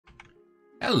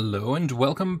Hello and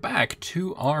welcome back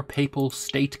to our Papal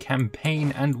State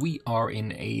campaign, and we are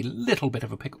in a little bit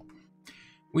of a pickle.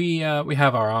 We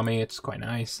have our army, it's quite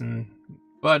nice,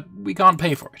 but we can't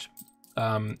pay for it.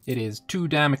 It is too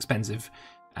damn expensive,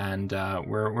 and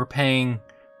we're paying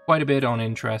quite a bit on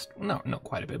interest. No, not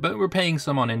quite a bit, but we're paying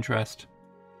some on interest.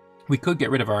 We could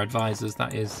get rid of our advisors,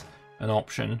 that is an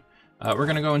option. We're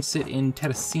going to go and sit in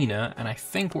Terracina, and I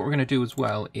think what we're going to do as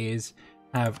well is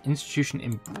have institution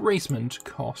embracement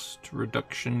cost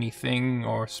reduction-y thing,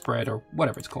 or spread, or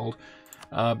whatever it's called,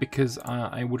 because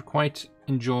I would quite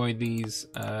enjoy these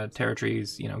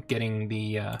territories, you know, getting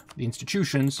the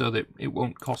institution so that it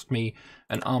won't cost me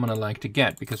an arm and a leg to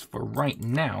get, because for right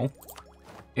now,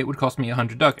 it would cost me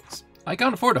 100 ducats. I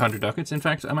can't afford 100 ducats, in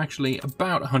fact, I'm actually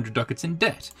about 100 ducats in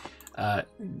debt.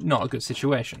 Not a good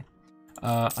situation.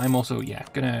 I'm also, yeah,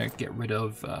 gonna get rid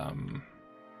of,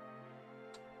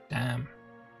 damn.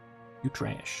 You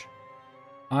trash.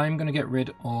 I'm gonna get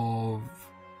rid of,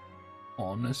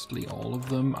 honestly, all of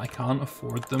them. I can't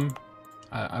afford them.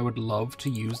 I would love to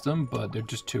use them, but they're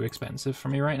just too expensive for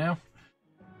me right now.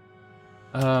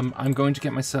 I'm going to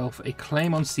get myself a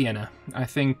claim on Siena. I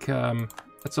think at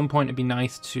some point it'd be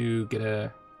nice to get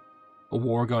a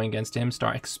war going against him,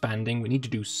 start expanding. We need to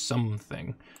do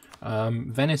something.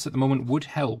 Venice at the moment would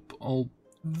help,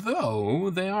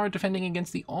 although they are defending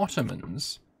against the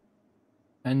Ottomans.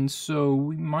 And so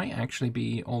we might actually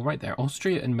be all right there.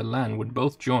 Austria and Milan would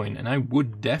both join, and I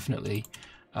would definitely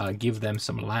give them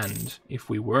some land if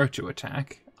we were to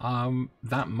attack.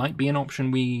 That might be an option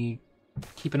we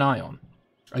keep an eye on.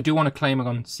 I do want to claim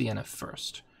on Siena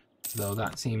first, though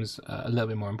that seems a little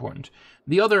bit more important.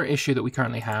 The other issue that we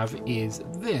currently have is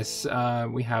this.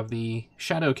 We have the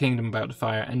Shadow Kingdom about to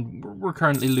fire, and we're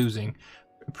currently losing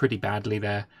pretty badly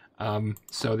there.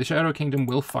 So the Shadow Kingdom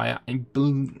will fire.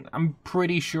 I'm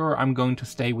pretty sure I'm going to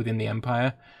stay within the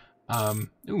Empire.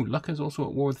 Ooh, Lucca's also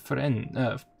at war with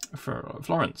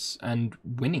Florence and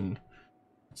winning.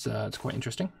 It's quite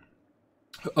interesting.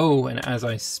 Oh, and as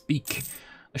I speak,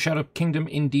 the Shadow Kingdom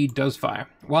indeed does fire.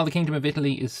 While the Kingdom of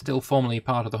Italy is still formally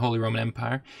part of the Holy Roman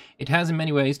Empire, it has in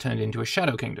many ways turned into a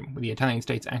Shadow Kingdom, with the Italian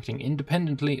states acting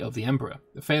independently of the Emperor.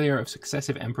 The failure of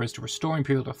successive emperors to restore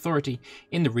imperial authority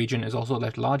in the region has also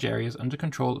left large areas under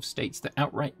control of states that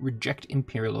outright reject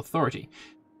imperial authority.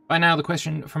 By now, the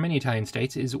question for many Italian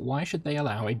states is, why should they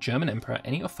allow a German emperor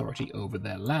any authority over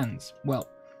their lands? Well,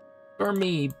 for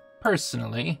me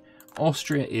personally,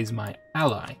 Austria is my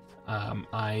ally.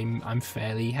 I'm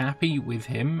fairly happy with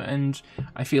him, and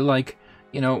I feel like,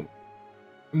 you know,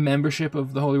 membership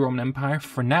of the Holy Roman Empire,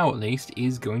 for now at least,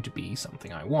 is going to be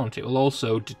something I want. It will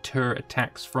also deter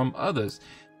attacks from others.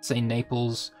 Say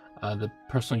Naples, the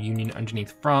personal union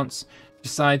underneath France,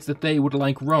 decides that they would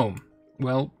like Rome.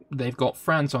 Well, they've got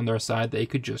France on their side, they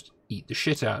could just eat the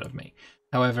shit out of me.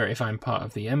 However, if I'm part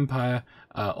of the Empire,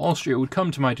 Austria would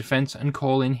come to my defense and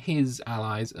call in his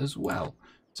allies as well.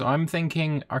 So I'm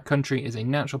thinking our country is a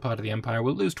natural part of the Empire.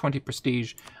 We'll lose 20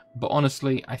 prestige, but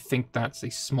honestly, I think that's a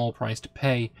small price to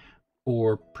pay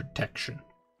for protection.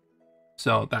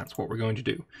 So that's what we're going to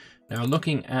do. Now,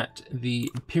 looking at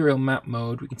the Imperial map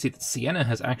mode, we can see that Siena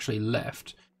has actually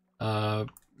left.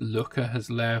 Lucca has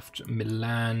left,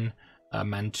 Milan,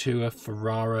 Mantua,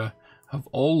 Ferrara have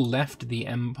all left the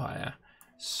Empire.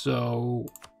 So,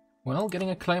 well,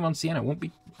 getting a claim on Siena won't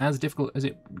be as difficult as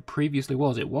it previously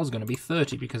was. It was going to be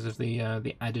 30 because of the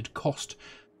added cost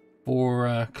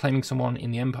for claiming someone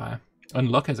in the Empire. And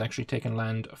Luck has actually taken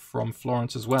land from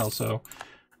Florence as well, so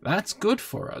that's good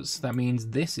for us. That means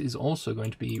this is also going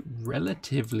to be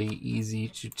relatively easy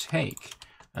to take.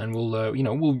 And we'll, you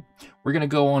know, we're going to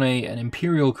go on an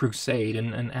imperial crusade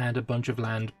and add a bunch of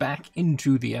land back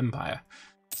into the Empire.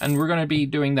 And we're going to be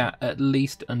doing that at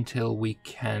least until we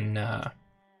can,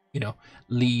 you know,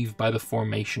 leave by the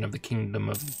formation of the Kingdom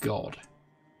of God.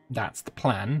 That's the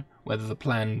plan. Whether the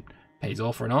plan pays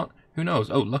off or not, who knows?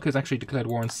 Oh, Lucca's actually declared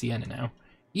war on Siena now.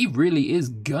 He really is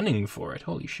gunning for it.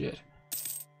 Holy shit.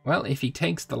 Well, if he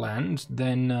takes the land,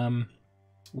 then,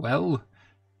 well,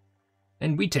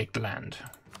 then we take the land.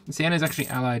 Siena is actually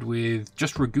allied with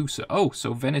just Ragusa. Oh,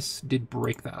 so Venice did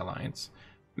break that alliance.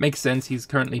 Makes sense, he's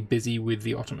currently busy with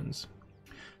the Ottomans.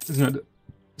 There's another,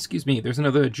 excuse me, there's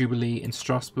another Jubilee in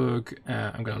Strasbourg.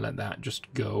 I'm going to let that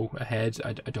just go ahead.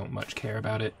 I don't much care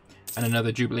about it. And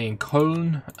another Jubilee in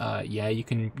Cologne. Yeah, you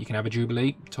can have a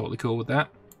Jubilee. Totally cool with that.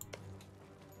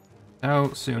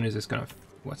 How soon is this going to...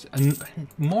 What's...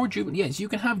 more Jubilees? Yes, you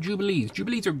can have Jubilees.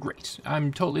 Jubilees are great.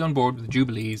 I'm totally on board with the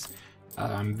Jubilees.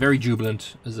 I'm very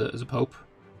jubilant as a pope.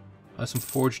 Some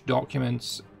forged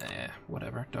documents.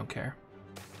 Whatever, don't care.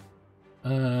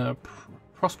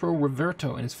 Prospero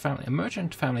Reverto and his family, a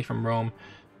merchant family from Rome,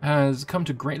 has come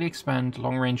to greatly expand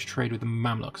long-range trade with the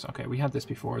Mamluks. Okay, we had this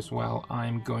before as well.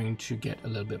 I'm going to get a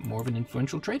little bit more of an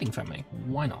influential trading family.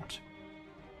 Why not?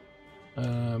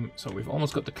 So we've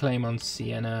almost got the claim on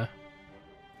Siena.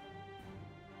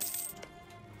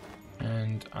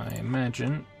 And I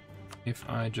imagine if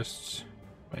I just...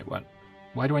 Wait, what?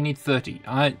 Why do I need 30?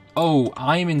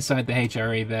 I'm inside the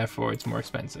HRE, therefore it's more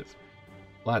expensive.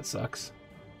 Well, that sucks.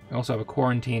 We also have a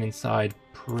quarantine inside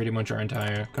pretty much our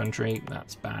entire country.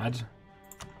 That's bad.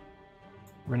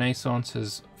 Renaissance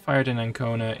has fired in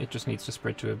Ancona. It just needs to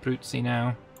spread to Abruzzi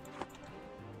now.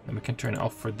 And we can turn it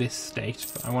off for this state,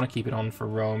 but I want to keep it on for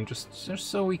Rome, just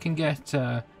so we can get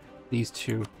these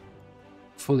two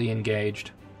fully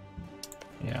engaged.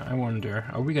 Yeah, I wonder,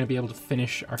 are we going to be able to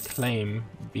finish our claim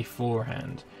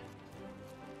beforehand?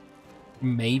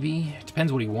 Maybe. It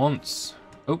depends what he wants.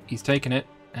 Oh, he's taken it.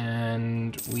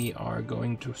 And we are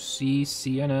going to see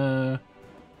Siena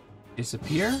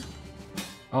disappear.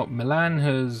 Oh, Milan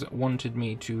has wanted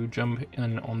me to jump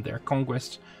in on their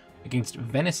conquest against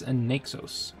Venice and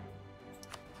Naxos.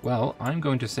 Well, I'm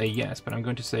going to say yes, but I'm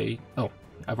going to say... Oh,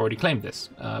 I've already claimed this.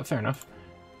 Fair enough.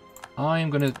 I'm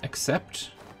going to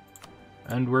accept,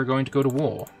 and we're going to go to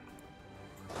war.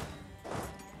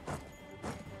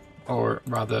 Or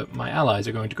rather, my allies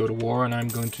are going to go to war, and I'm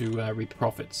going to reap the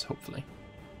profits, hopefully.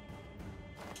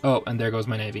 Oh, and there goes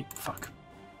my navy. Fuck.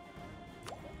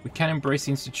 We can embrace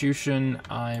the institution.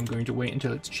 I'm going to wait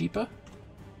until it's cheaper,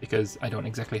 because I don't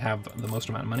exactly have the most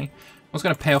amount of money. I was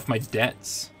going to pay off my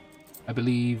debts. I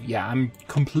believe, yeah, I'm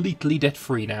completely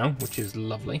debt-free now, which is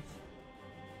lovely.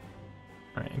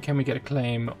 Alright, and can we get a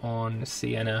claim on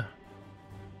Siena?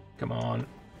 Come on.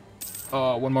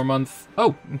 Oh, one more month.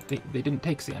 Oh, they didn't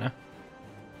take Siena.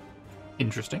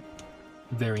 Interesting.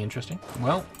 Very interesting.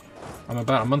 Well, I'm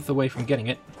about a month away from getting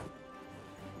it.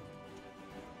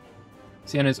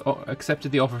 Siena's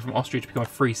accepted the offer from Austria to become a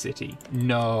free city.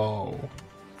 No.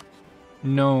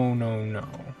 No, no, no.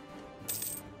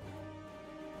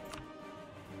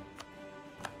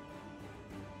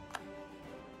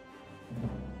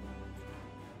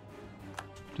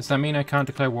 Does that mean I can't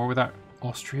declare war without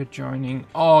Austria joining?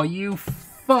 Oh, you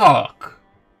fuck!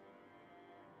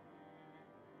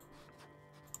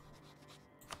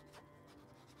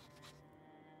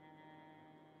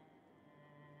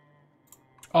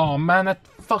 Oh man, that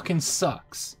fucking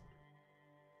sucks.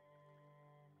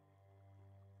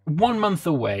 1 month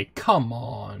away, come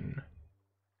on.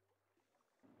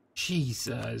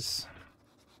 Jesus.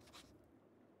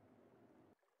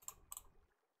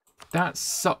 That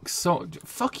sucks so...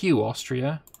 Fuck you,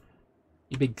 Austria.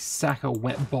 You big sack of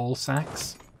wet ball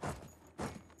sacks.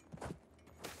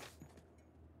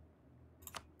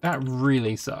 That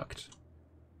really sucked.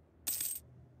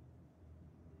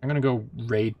 I'm gonna go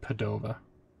raid Padova.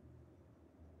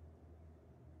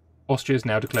 Austria has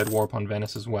now declared war upon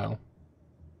Venice as well.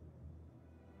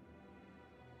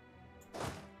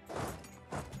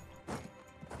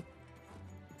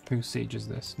 Whose siege is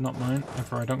this? Not mine,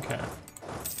 therefore I don't care.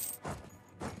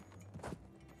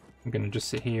 I'm gonna just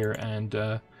sit here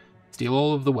and steal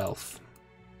all of the wealth.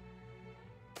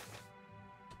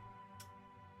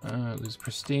 Lose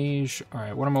prestige.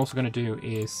 Alright, what I'm also gonna do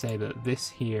is say that this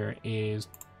here is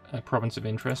a province of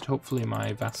interest. Hopefully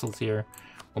my vassals here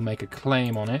will make a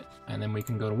claim on it, and then we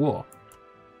can go to war.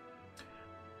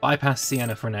 Bypass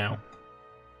Siena for now.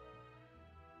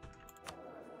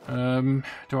 Do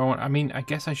I want... I mean, I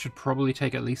guess I should probably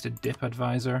take at least a dip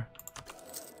advisor.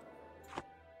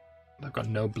 I've got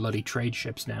no bloody trade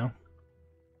ships now,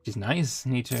 which is nice.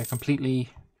 Need to completely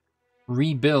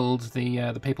rebuild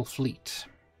the Papal fleet.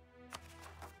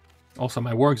 Also,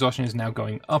 my war exhaustion is now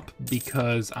going up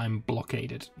because I'm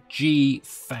blockaded. Gee,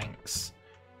 thanks.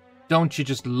 Don't you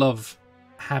just love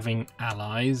having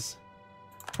allies?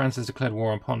 France has declared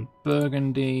war upon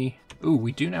Burgundy. Ooh,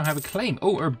 we do now have a claim.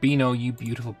 Oh, Urbino, you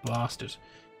beautiful bastard.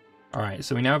 Alright,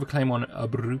 so we now have a claim on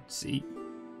Abruzzi.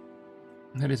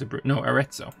 That is no,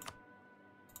 Arezzo.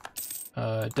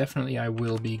 Definitely I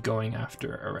will be going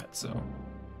after Arezzo.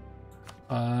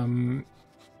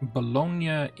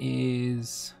 Bologna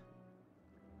is...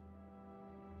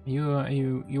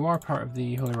 You are part of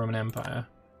the Holy Roman Empire,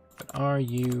 but are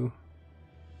you...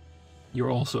 You're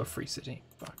also a free city.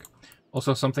 Fuck.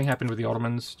 Also, something happened with the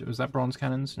Ottomans. Was that bronze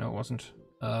cannons? No, it wasn't.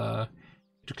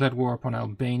 Declared war upon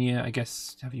Albania. I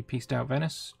guess, have you pieced out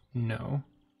Venice? No.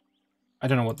 I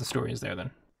don't know what the story is there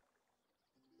then.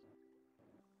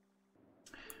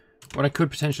 What I could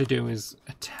potentially do is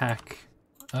attack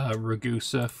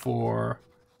Ragusa for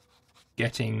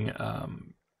getting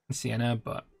Siena,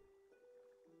 but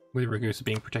With Ragusa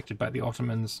being protected by the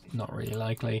Ottomans, not really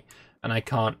likely. And I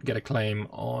can't get a claim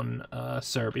on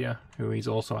Serbia, who he's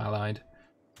also allied.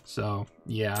 So,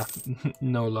 yeah,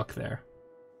 no luck there.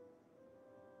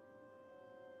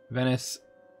 Venice.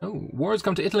 Oh, wars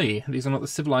come to Italy. These are not the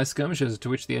civilized skirmishes to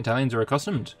which the Italians are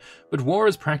accustomed, but war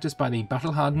is practiced by the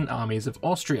battle-hardened armies of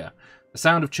Austria. The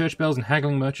sound of church bells and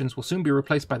haggling merchants will soon be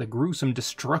replaced by the gruesome,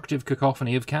 destructive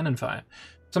cacophony of cannon fire.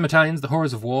 Some Italians, the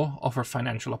horrors of war, offer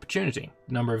financial opportunity.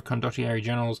 The number of condottieri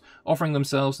generals offering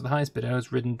themselves to the highest bidder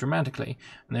has risen dramatically,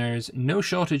 and there is no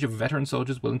shortage of veteran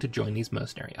soldiers willing to join these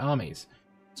mercenary armies.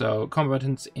 So,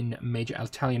 combatants in major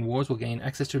Italian wars will gain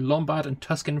access to Lombard and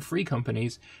Tuscan free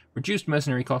companies, reduced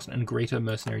mercenary cost, and greater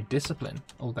mercenary discipline.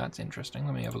 Oh, that's interesting.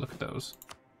 Let me have a look at those.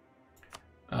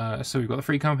 So we've got the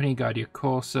free company, Guardia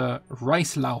Corsa,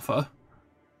 Reichslaufer.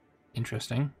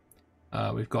 Interesting.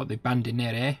 We've got the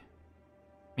Bandinere.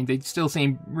 I mean, they still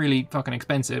seem really fucking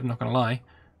expensive, not gonna lie.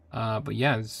 But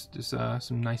yeah, there's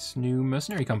some nice new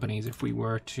mercenary companies if we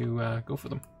were to go for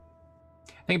them.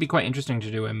 I think it'd be quite interesting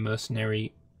to do a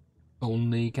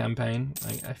mercenary-only campaign.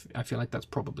 I feel like that's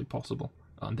probably possible.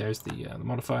 And there's the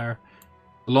modifier.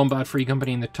 The Lombard Free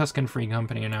Company and the Tuscan Free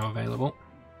Company are now available.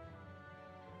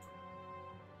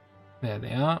 There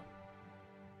they are.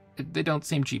 They don't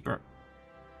seem cheaper.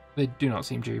 They do not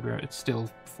seem cheaper. It's still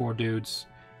 4 dudes.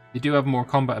 They do have more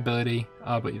combat ability,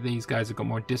 but these guys have got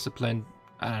more discipline.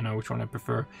 I don't know which one I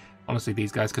prefer. Honestly,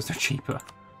 these guys, because they're cheaper.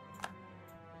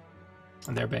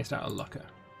 And they're based out of Lucca.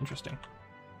 Interesting.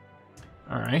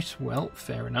 Alright, well,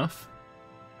 fair enough.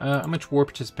 How much war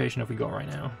participation have we got right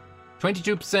now?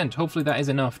 22%. Hopefully that is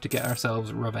enough to get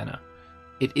ourselves Ravenna.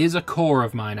 It is a core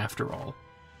of mine after all.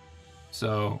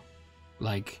 So,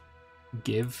 like,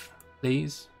 give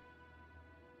these.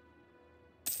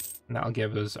 And that'll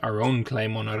give us our own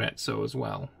claim on Arezzo as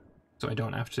well. So I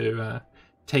don't have to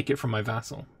take it from my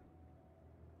vassal.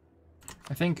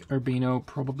 I think Urbino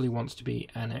probably wants to be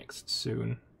annexed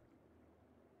soon.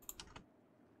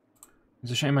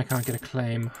 It's a shame I can't get a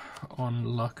claim on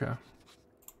Lucca.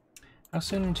 How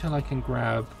soon until I can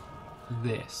grab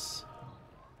this?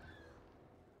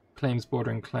 Claims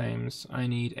bordering claims. I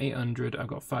need 800. I've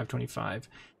got 525.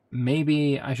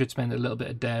 Maybe I should spend a little bit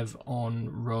of dev on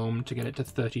Rome to get it to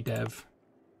 30 dev.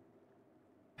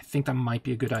 I think that might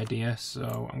be a good idea,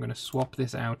 so I'm going to swap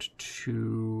this out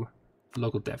to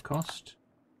local dev cost.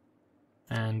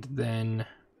 And then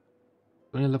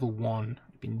only level 1.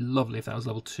 It'd be lovely if that was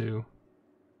level 2.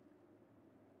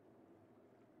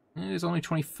 It is only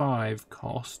 25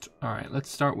 cost. Alright, let's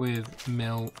start with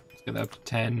mill. Let's get that up to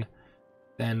 10.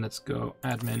 Then let's go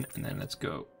admin, and then let's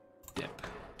go dip.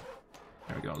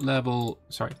 There we go. Level,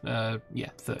 sorry, yeah,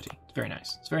 30. It's very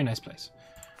nice. It's a very nice place.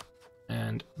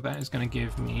 And that is going to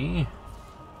give me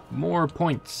more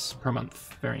points per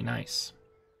month. Very nice.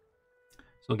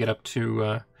 So we'll get up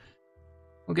to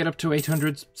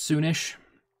 800 soonish.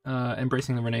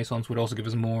 Embracing the Renaissance would also give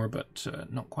us more, but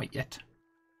not quite yet.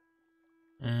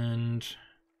 And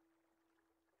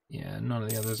yeah, none of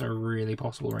the others are really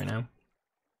possible right now.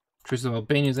 Truce of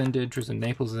Albania's ended. Truce of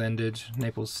Naples has ended.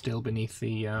 Naples still beneath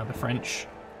the French.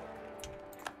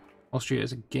 Austria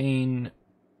is again.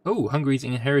 Oh, Hungary's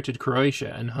inherited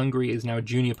Croatia, and Hungary is now a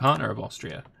junior partner of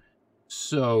Austria.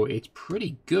 So it's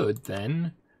pretty good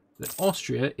then that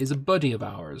Austria is a buddy of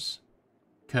ours,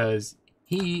 because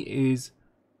he is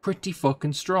pretty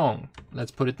fucking strong. Let's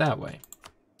put it that way.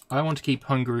 I want to keep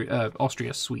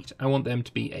Austria sweet. I want them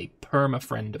to be a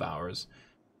perma-friend of ours.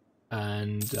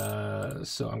 And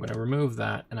so I'm going to remove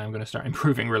that, and I'm going to start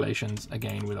improving relations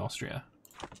again with Austria.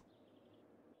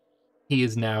 He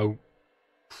is now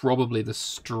probably the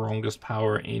strongest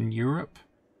power in Europe.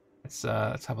 Let's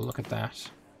have a look at that.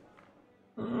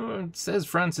 It says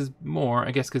France is more,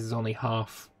 I guess because it's only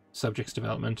half subjects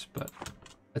development, but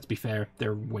let's be fair,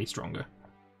 they're way stronger.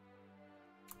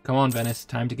 Come on, Venice,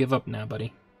 time to give up now,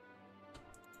 buddy.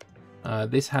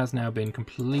 This has now been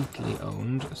completely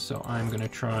owned, so I'm going to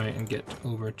try and get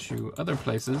over to other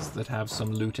places that have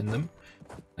some loot in them,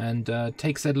 and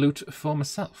take said loot for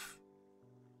myself.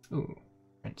 Ooh,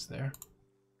 Prince there.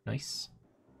 Nice.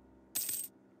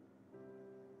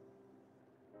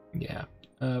 Yeah,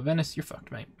 Venice, you're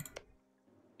fucked, mate.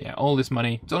 Yeah, all this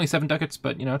money. It's only 7 ducats,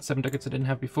 but, you know, it's 7 ducats I didn't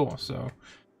have before, so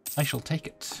I shall take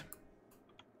it.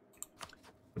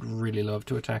 Would really love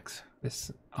to attack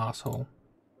this asshole.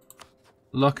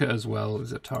 Lucca as well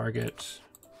is a target.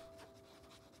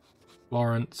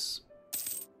 Florence.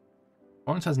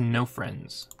 Florence has no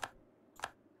friends.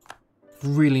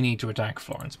 Really need to attack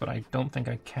Florence, but I don't think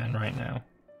I can right now.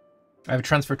 I have a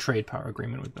transfer trade power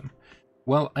agreement with them.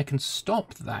 Well, I can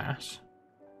stop that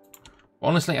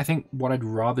Honestly, I think what I'd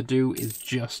rather do is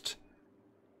just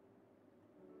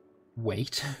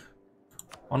wait.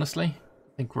 Honestly,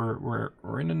 I think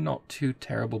we're in a not too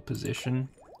terrible position.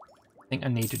 I think I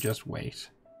need to just wait.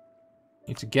 I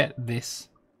need to get this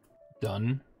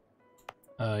done.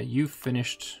 You've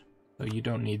finished, so you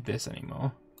don't need this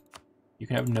anymore. You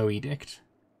can have no edict,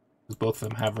 because both of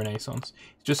them have Renaissance.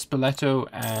 It's just Spoleto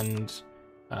and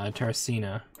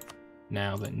Terracina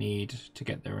now that need to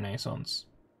get their Renaissance.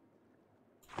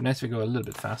 Nice if we go a little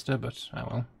bit faster, but oh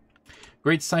well.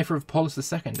 Great Cipher of Paulus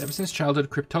II. Ever since childhood,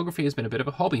 cryptography has been a bit of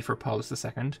a hobby for Paulus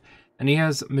II, and he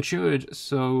has matured,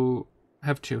 so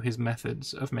have too his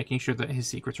methods of making sure that his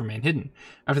secrets remain hidden.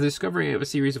 After the discovery of a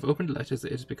series of opened letters,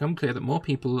 it has become clear that more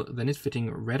people than is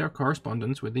fitting read our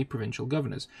correspondence with the provincial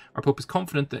governors. Our Pope is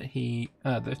confident that he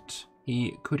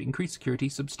could increase security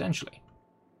substantially.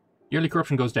 Yearly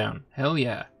corruption goes down. Hell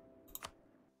yeah.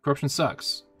 Corruption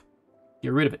sucks.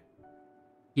 Get rid of it.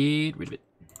 Get rid of it.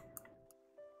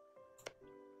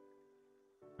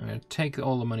 I'm going to take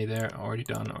all the money there. Already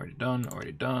done, already done,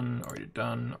 already done, already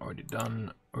done, already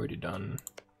done, already done.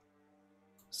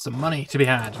 Some money to be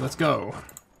had. Let's go.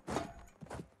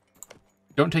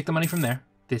 Don't take the money from there.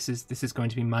 This is going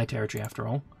to be my territory after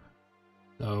all.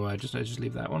 So I just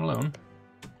leave that one alone.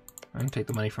 And take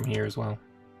the money from here as well.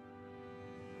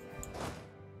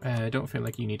 I don't feel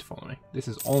like you need to follow me. This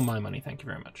is all my money, thank you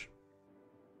very much.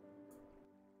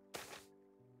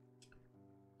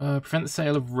 Prevent the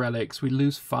sale of relics. We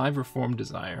lose 5 reform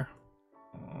desire.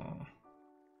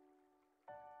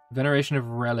 Veneration of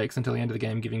relics until the end of the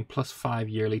game, giving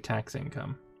 +5 yearly tax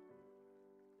income.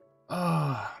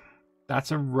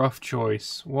 That's a rough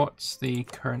choice. What's the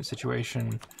current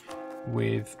situation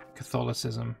with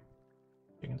Catholicism?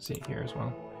 You can see it here as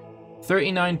well.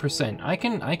 39%. I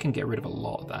can get rid of a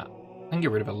lot of that. I can get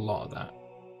rid of a lot of that.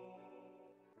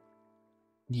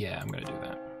 Yeah, I'm gonna do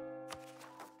that.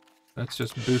 Let's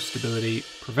just boost stability,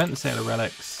 prevent the sale of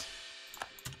relics.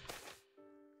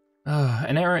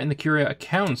 An error in the Curia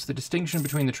accounts. The distinction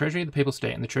between the treasury of the Papal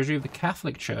State and the treasury of the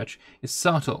Catholic Church is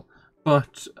subtle,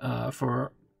 but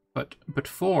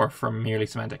far from merely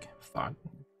semantic.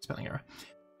 Spelling error.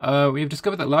 We have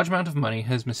discovered that a large amount of money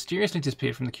has mysteriously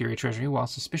disappeared from the Curia treasury, while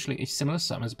suspiciously a similar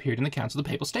sum has appeared in the accounts of the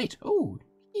Papal State. Oh,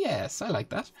 yes, I like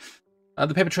that.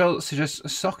 The paper trail suggests a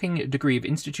shocking degree of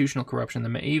institutional corruption that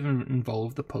may even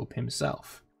involve the Pope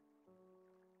himself.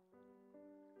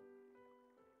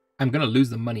 I'm going to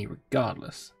lose the money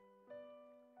regardless.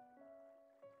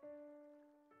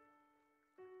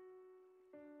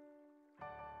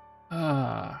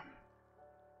 I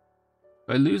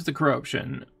lose the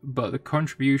corruption, but the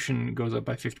contribution goes up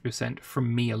by 50%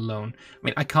 from me alone. I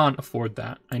mean, I can't afford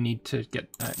that. I need to get...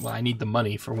 well, I need the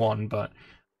money for one, but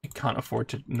I can't afford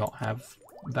to not have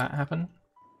that happen.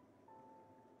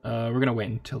 We're going to wait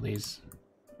until these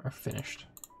are finished.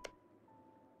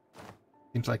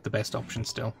 Seems like the best option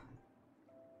still.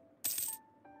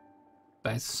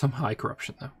 There's some high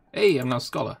corruption, though. Hey, I'm now a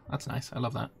scholar. That's nice. I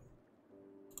love that.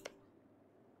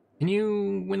 Can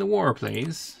you win the war,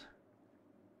 please?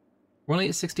 We're only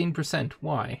at 16%.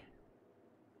 Why?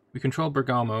 We control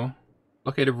Bergamo.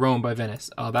 Blockaded Rome by Venice.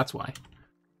 Oh, that's why.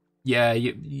 Yeah,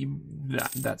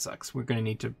 that sucks. We're going to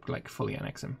need to, like, fully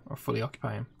annex him. Or fully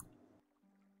occupy him.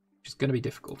 Which is going to be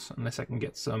difficult, unless I can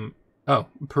get some... Oh,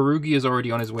 Perugia is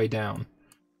already on his way down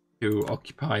to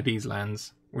occupy these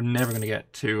lands. We're never going to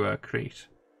get to Crete.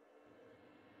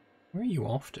 Where are you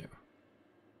off to?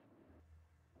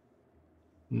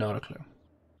 Not a clue.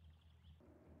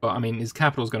 But, I mean, his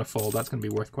capital's going to fall. That's going to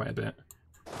be worth quite a bit.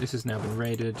 This has now been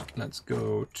raided. Let's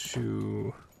go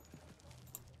to...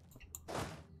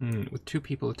 with 2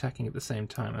 people attacking at the same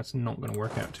time, that's not going to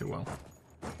work out too well.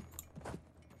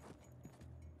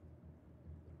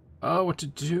 Oh, what to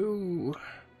do?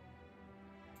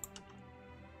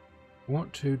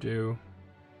 What to do?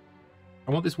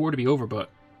 I want this war to be over,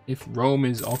 but if Rome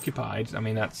is occupied, I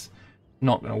mean, that's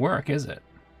not going to work, is it?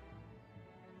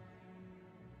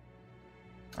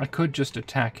 I could just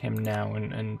attack him now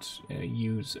and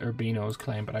use Urbino's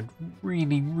claim, but I'd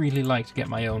really, really like to get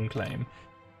my own claim.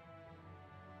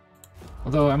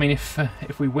 Although, I mean,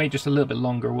 if we wait just a little bit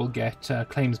longer, we'll get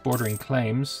claims bordering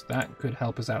claims. That could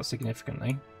help us out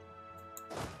significantly.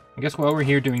 I guess while we're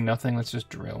here doing nothing, let's just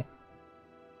drill.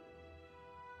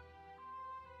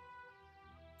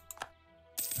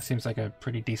 That seems like a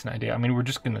pretty decent idea. I mean, we're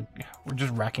just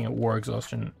racking at war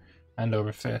exhaustion hand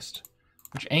over fist,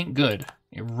 which ain't good.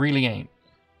 It really ain't.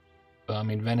 But I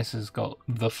mean, Venice has got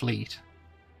the fleet.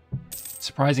 It's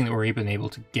surprising that we're even able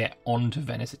to get onto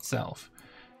Venice itself.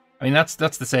 I mean, that's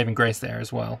the saving grace there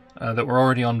as well. That we're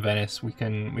already on Venice, we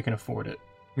can afford it.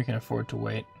 We can afford to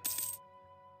wait.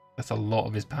 That's a lot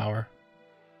of his power.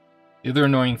 The other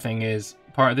annoying thing is,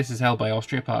 part of this is held by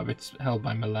Austria, part of it's held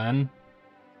by Milan.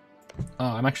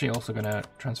 I'm actually also going to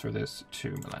transfer this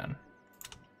to Milan.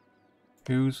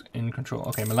 Who's in control?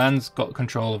 Okay, Milan's got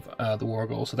control of the war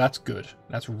goal, so that's good.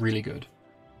 That's really good.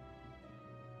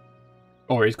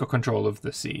 Or he's got control of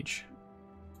the siege.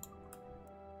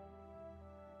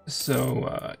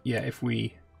 So, yeah, if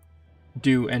we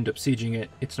do end up sieging it,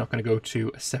 it's not going to go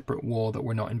to a separate war that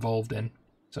we're not involved in.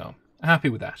 So, happy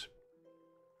with that.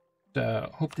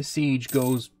 Hope the siege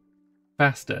goes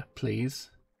faster, please.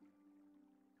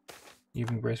 You've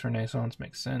embraced Renaissance,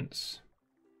 makes sense.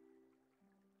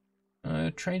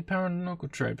 Trade power and local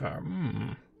trade power.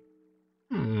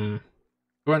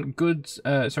 Grant goods,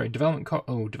 sorry, development cost.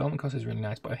 Oh, development cost is really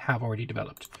nice, but I have already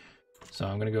developed. So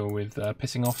I'm going to go with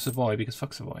pissing off Savoy, because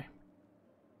fuck Savoy.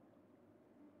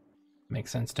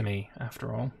 Makes sense to me,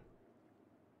 after all.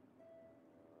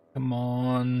 Come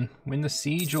on, win the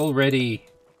siege already.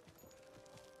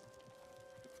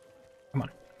 Come on,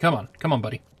 come on, come on,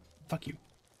 buddy. Fuck you.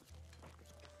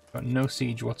 Got no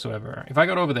siege whatsoever. If I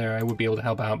got over there, I would be able to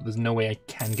help out, but there's no way I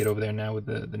can get over there now with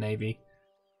the Navy.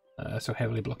 So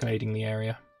heavily blockading the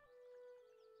area.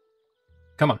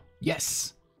 Come on.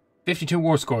 Yes! 52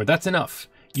 war score. That's enough.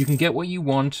 You can get what you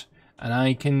want, and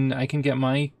I can get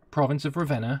my province of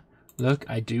Ravenna. Look,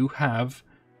 I do have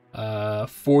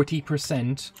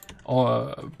 40%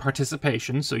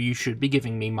 participation, so you should be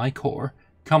giving me my core.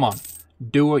 Come on.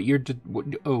 Do what you're...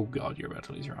 Oh god, you're about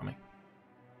to lose your army.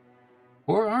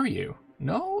 Or are you?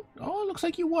 No? Oh, it looks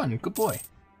like you won. Good boy.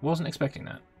 Wasn't expecting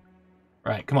that.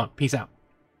 Right, come on. Peace out.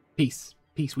 Peace.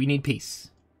 Peace. We need peace.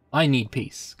 I need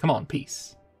peace. Come on,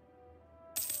 peace.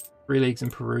 3 leagues in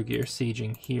Perugia are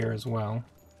sieging here as well.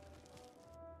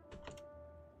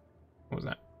 What was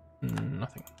that?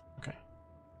 Nothing. Okay.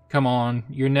 Come on.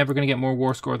 You're never going to get more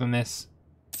war score than this.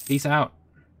 Peace out.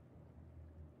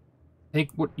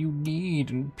 Take what you need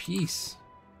in peace.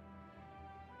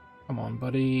 Come on,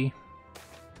 buddy.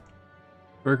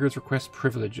 Burghers request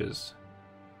privileges.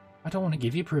 I don't want to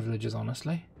give you privileges,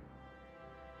 honestly.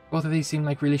 Both of these seem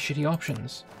like really shitty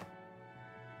options.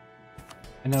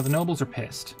 And now the nobles are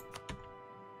pissed.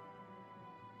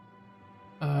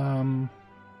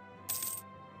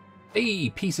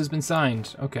 Hey, peace has been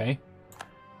signed. Okay.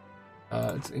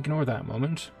 Let's ignore that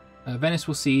moment. Venice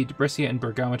will cede Brescia and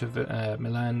Bergamo to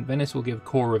Milan. Venice will give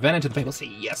core Ravenna to the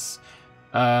Papacy. Yes.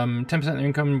 10% of their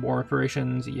income, war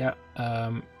reparations. Yeah.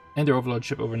 End their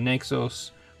overlordship over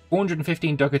Naxos.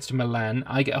 415 ducats to Milan.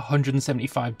 I get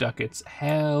 175 ducats.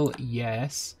 Hell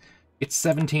yes. It's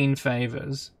 17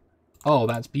 favors. Oh,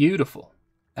 that's beautiful.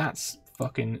 That's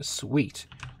fucking sweet.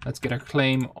 Let's get our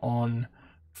claim on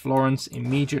Florence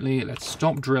immediately. Let's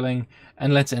stop drilling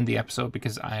and let's end the episode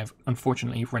because I have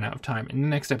unfortunately run out of time. In the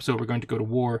next episode, we're going to go to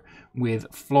war with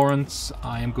Florence.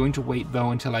 I am going to wait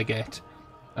though until I get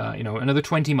another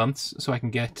 20 months so I can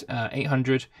get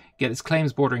 800, get its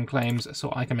claims bordering claims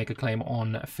so I can make a claim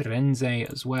on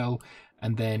Firenze as well,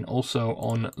 and then also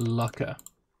on Lucca.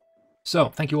 So,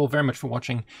 thank you all very much for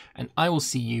watching, and I will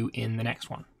see you in the next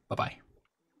one. Bye-bye.